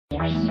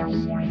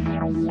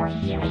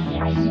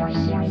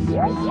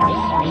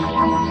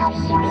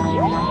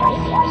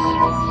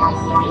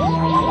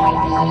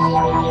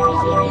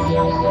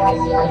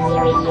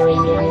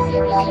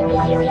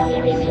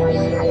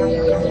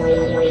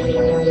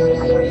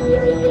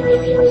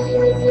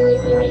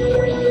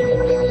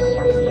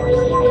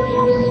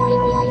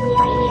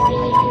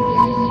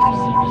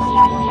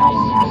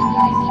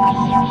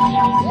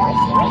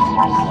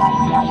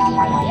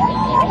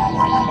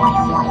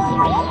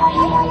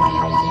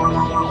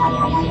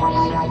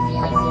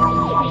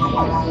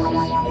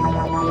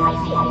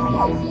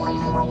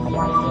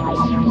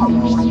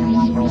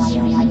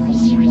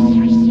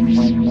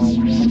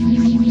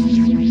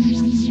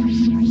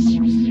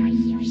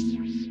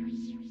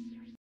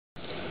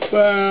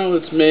Well,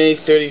 it's May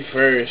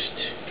 31st.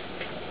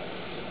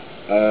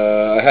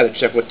 I had to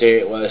check what day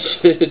it was,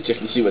 check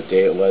to see what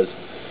day it was.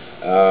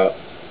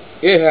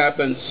 It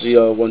happens, you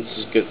know, once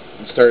you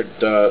start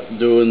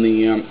doing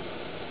the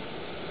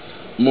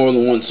more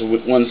than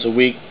once a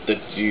week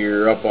that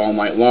you're up all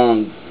night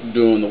long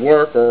doing the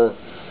work, or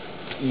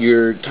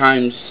your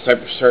time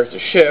starts to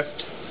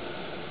shift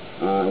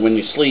when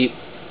you sleep.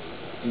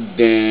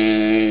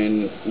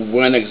 Then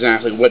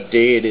what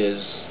day it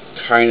is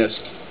kind of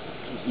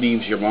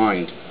leaves your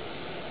mind,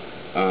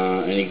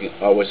 and you can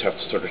always have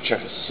to sort of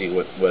check to see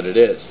what it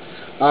is.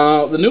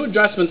 The new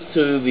adjustments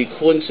to the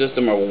cooling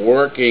system are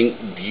working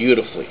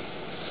beautifully.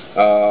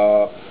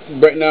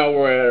 Right now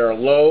we're at our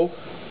low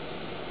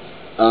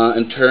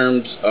in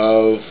terms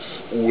of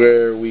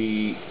where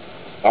we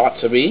ought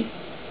to be.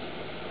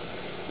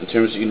 In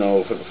terms, you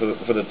know,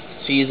 for the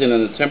season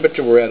and the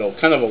temperature, we're at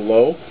kind of a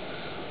low.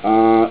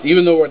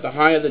 Even though we're at the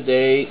high of the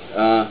day,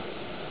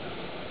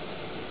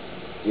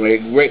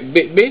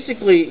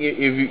 basically,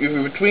 if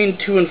you're between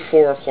 2 and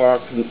 4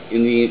 o'clock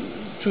in the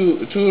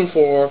 2 and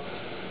 4,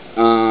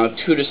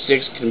 2 to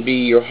 6 can be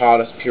your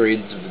hottest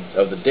periods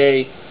of the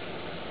day.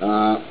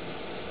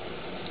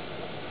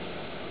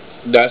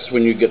 That's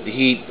when you get the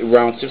heat.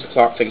 Around 6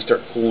 o'clock, things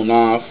start cooling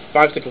off.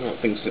 5, 6 o'clock,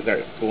 things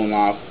start cooling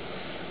off.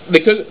 They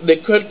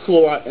could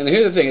cool off. And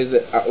here's the thing: is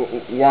that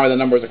why the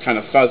numbers are kind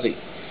of fuzzy,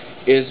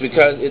 is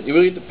because it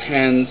really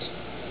depends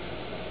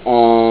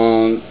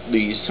on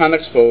the sun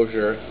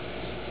exposure.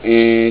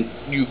 And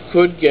you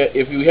could get,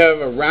 if you have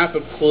a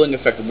rapid cooling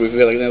effect, in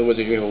other words,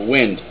 if you have a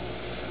wind,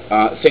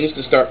 things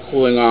can start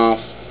cooling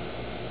off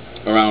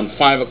around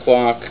 5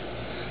 o'clock.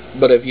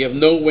 But if you have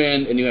no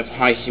wind and you have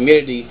high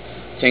humidity,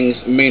 things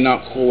may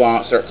not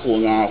start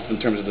cooling off in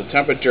terms of the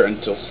temperature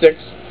until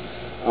 6,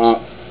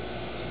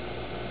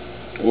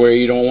 where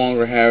you no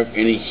longer have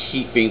any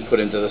heat being put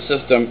into the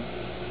system.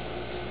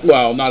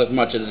 Well, not as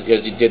much as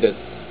you did at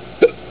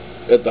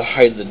the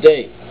height of the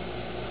day.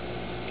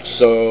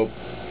 So,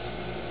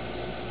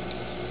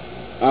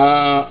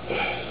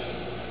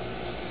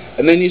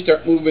 and then you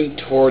start moving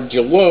towards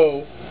your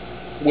low,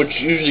 which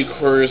usually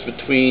occurs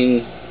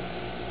between,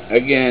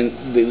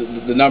 again,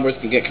 the numbers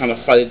can get kind of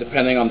fuzzy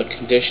depending on the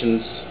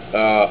conditions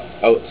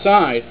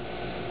outside.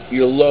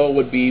 Your low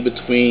would be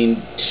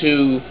between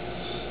 2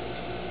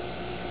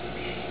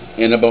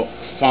 and about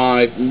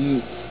 5,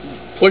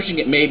 pushing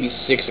it maybe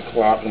 6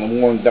 o'clock in the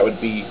morning. That would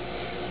be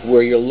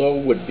where your low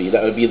would be.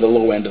 That would be the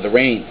low end of the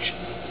range.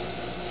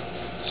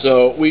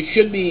 So we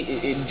should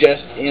be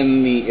just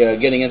in the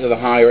getting into the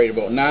high right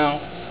about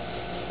now.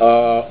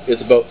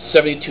 It's about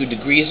 72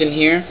 degrees in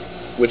here,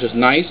 which is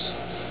nice.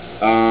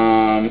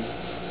 I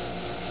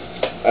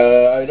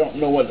don't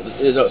know what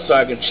it is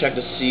outside. I can check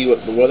to see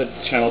what the weather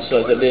channel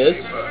says it is.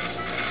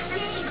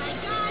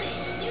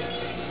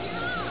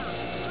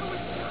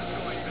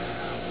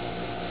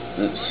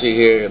 Let's see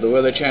here. The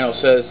weather channel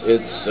says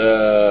it's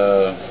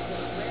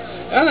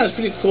I don't know, it's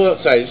pretty cool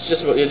outside. It's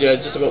just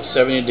about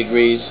 70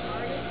 degrees.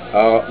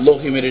 Low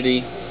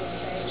humidity,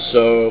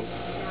 so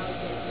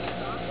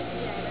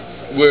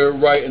we're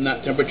right in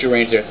that temperature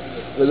range there.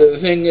 The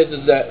thing is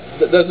that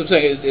that's what I'm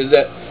saying is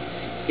that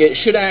it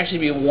should actually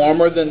be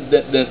warmer than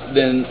the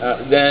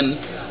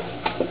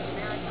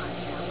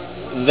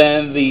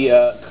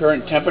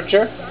current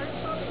temperature.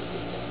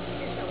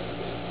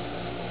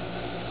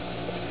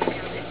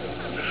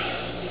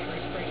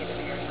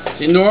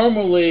 See,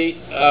 normally,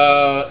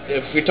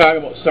 if you're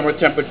talking about summer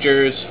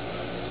temperatures,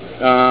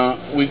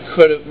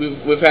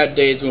 we've had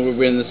days when we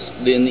were in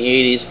the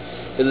 80s.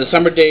 In the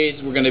summer days,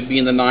 we're going to be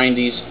in the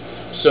 90s.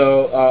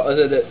 So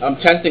I'm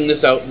testing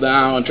this out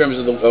now in terms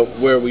of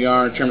where we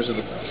are in terms of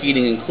the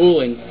heating and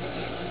cooling.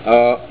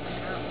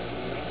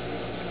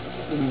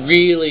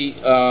 Really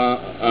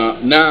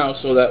now,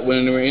 so that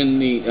when we're in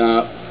the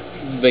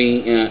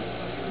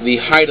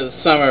height of the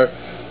summer,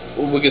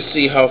 we can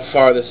see how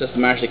far the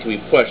system actually can be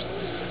pushed.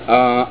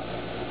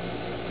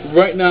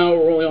 Right now,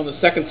 we're only on the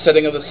second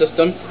setting of the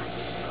system,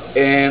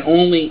 and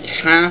only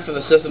half of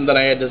the system that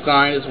I had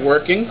designed is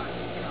working.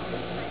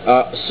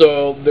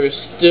 So there's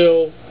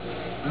still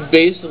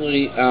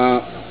basically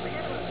the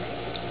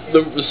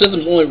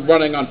system's only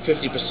running on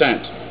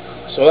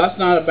 50%. So that's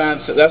not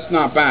bad. For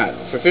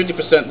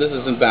 50%, this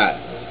isn't bad.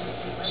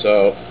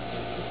 So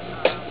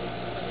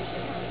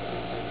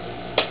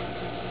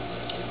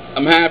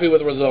I'm happy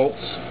with the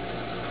results.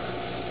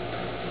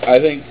 I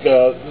think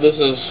this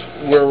is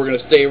where we're going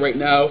to stay right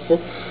now for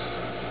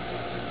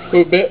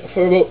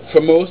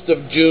most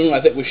of June.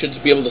 I think we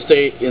should be able to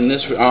stay in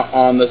this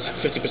on this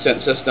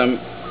 50% system.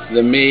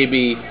 Then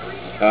maybe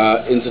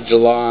into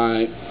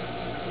July,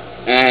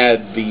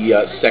 add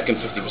the second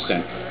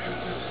 50%.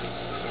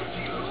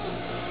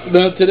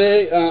 Now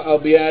today I'll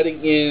be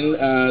adding in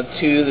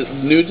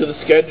new to the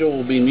schedule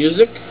will be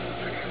music.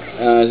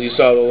 As you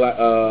saw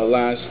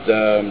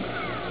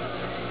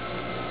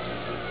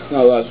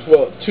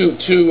two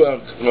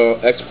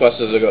X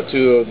pluses ago,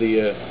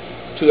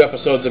 two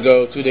episodes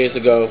ago, 2 days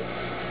ago,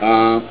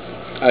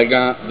 I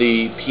got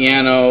the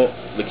piano,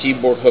 the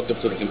keyboard hooked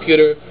up to the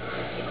computer,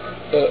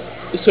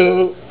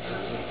 so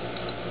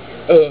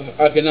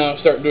I can now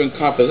start doing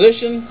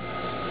composition,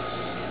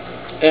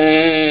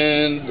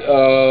 and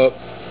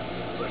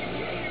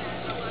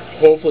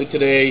hopefully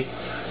today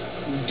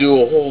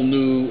do a whole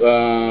new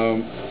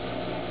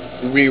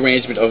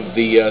rearrangement of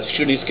the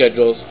shooting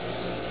schedules.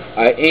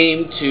 I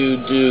aim to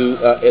do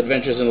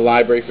Adventures in the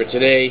Library for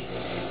today,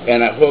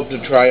 and I hope to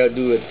try to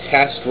do a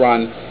test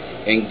run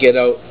and get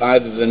out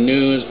either the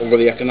news or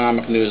the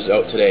economic news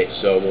out today,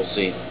 so we'll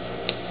see.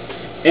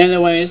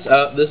 Anyways,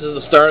 this is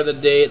the start of the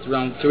day. It's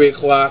around 3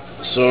 o'clock,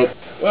 so,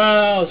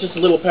 well, it's just a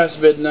little past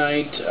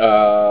midnight.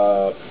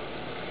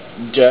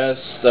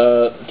 Just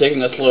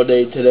taking a slow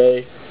day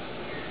today.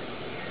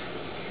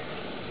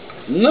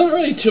 Not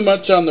really too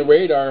much on the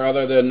radar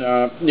other than,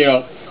 you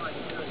know,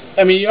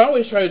 I mean, you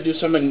always try to do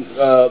something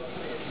to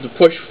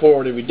push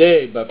forward every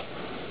day, but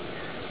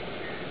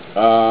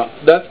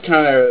that's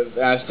kind of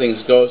as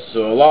things go.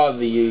 So a lot of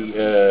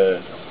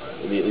the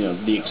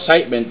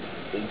excitement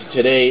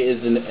today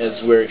isn't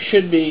as where it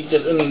should be,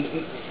 just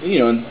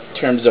in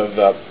terms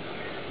of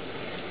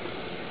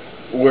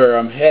where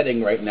I'm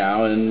heading right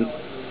now, and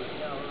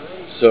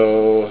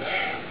so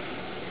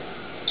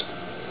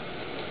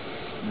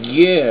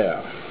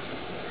yeah.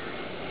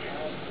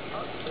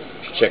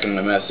 Just checking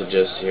my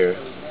messages here.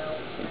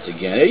 Once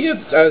again,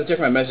 I check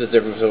my messages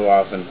every so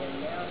often.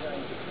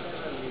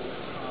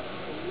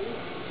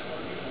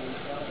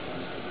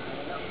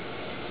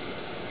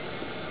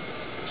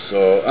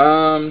 So,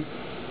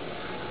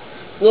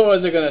 what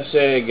was I gonna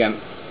say again?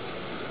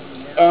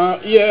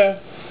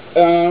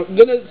 I'm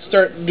gonna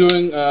start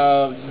doing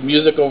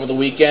music over the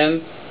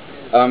weekend.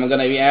 I'm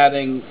gonna be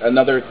adding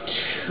another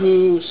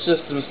 2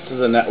 systems to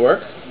the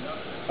network.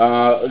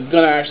 I'm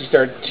gonna actually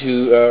start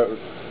to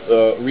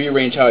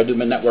rearrange how I do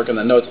my network and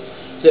the notes.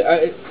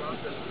 The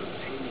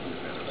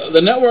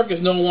network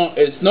is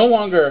no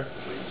longer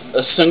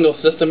a single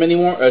system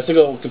anymore, a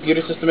single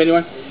computer system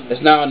anymore.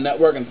 It's now a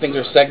network, and things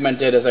are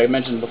segmented, as I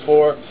mentioned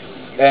before.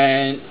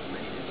 And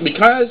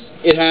because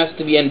it has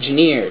to be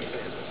engineered,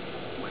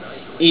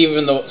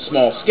 even though it's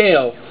small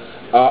scale,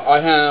 I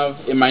have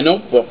in my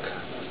notebook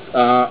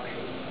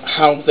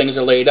how things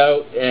are laid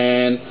out,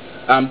 and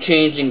I'm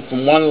changing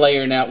from one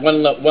layer now,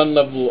 one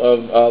level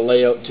of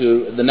layout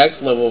to the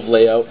next level of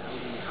layout.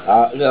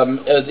 I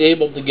was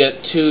able to get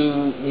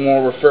 2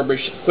 more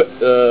refurbished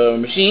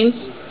machines,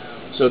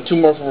 so 2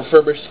 more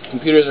refurbished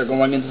computers are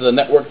going into the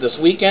network this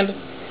weekend,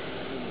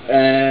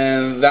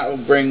 and that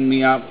will bring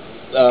me up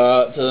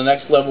to the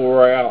next level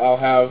where I'll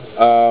have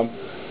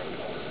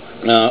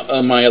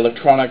my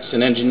electronics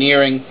and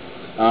engineering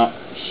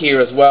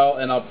here as well,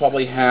 and I'll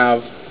probably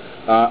have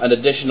an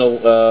additional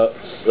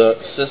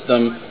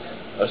system,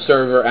 a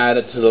server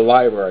added to the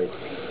library.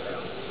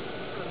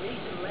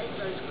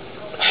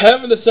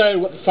 Haven't decided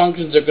what the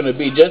functions are going to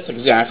be just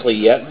exactly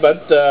yet,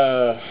 but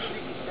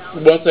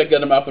once I get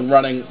them up and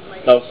running,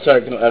 that will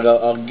sort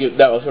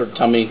of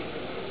tell me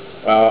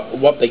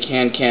what they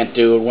can't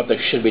do and what they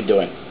should be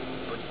doing.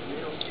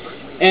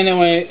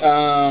 Anyway,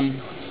 I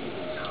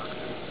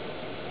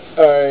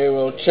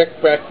will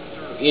check back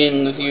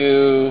in with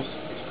you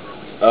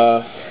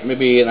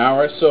maybe an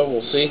hour or so.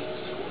 We'll see.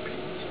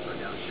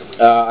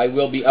 I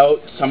will be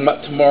out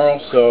somewhat tomorrow,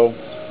 so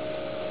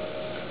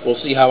we'll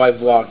see how I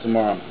vlog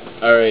tomorrow.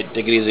 Alright,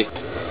 take it easy.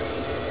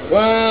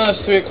 Well, it's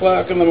 3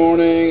 o'clock in the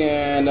morning,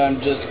 and I'm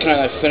just kind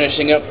of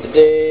finishing up the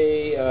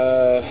day.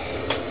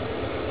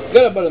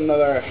 Got about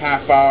another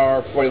half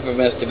hour, 45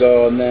 minutes to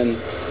go, and then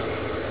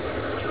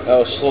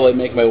I'll slowly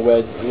make my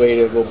way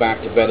to go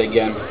back to bed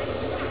again.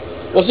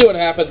 We'll see what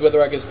happens,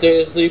 whether I can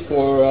stay asleep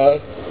or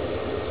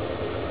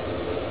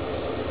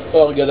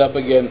I'll get up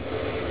again.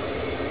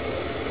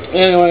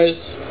 Anyways,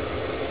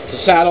 it's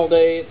a saddle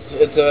day.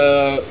 It's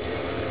a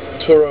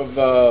sort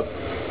of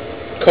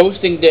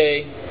coasting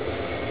day,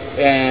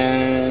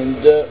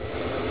 and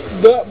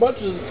not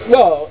much is,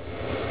 well,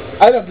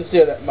 I don't have to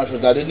say that much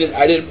with that. I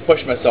didn't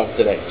push myself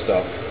today,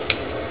 so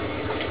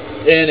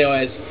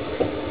anyways.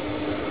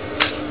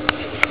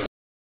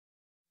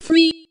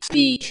 Free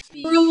speech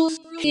rules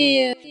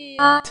here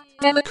at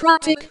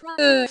Democratic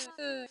Earth.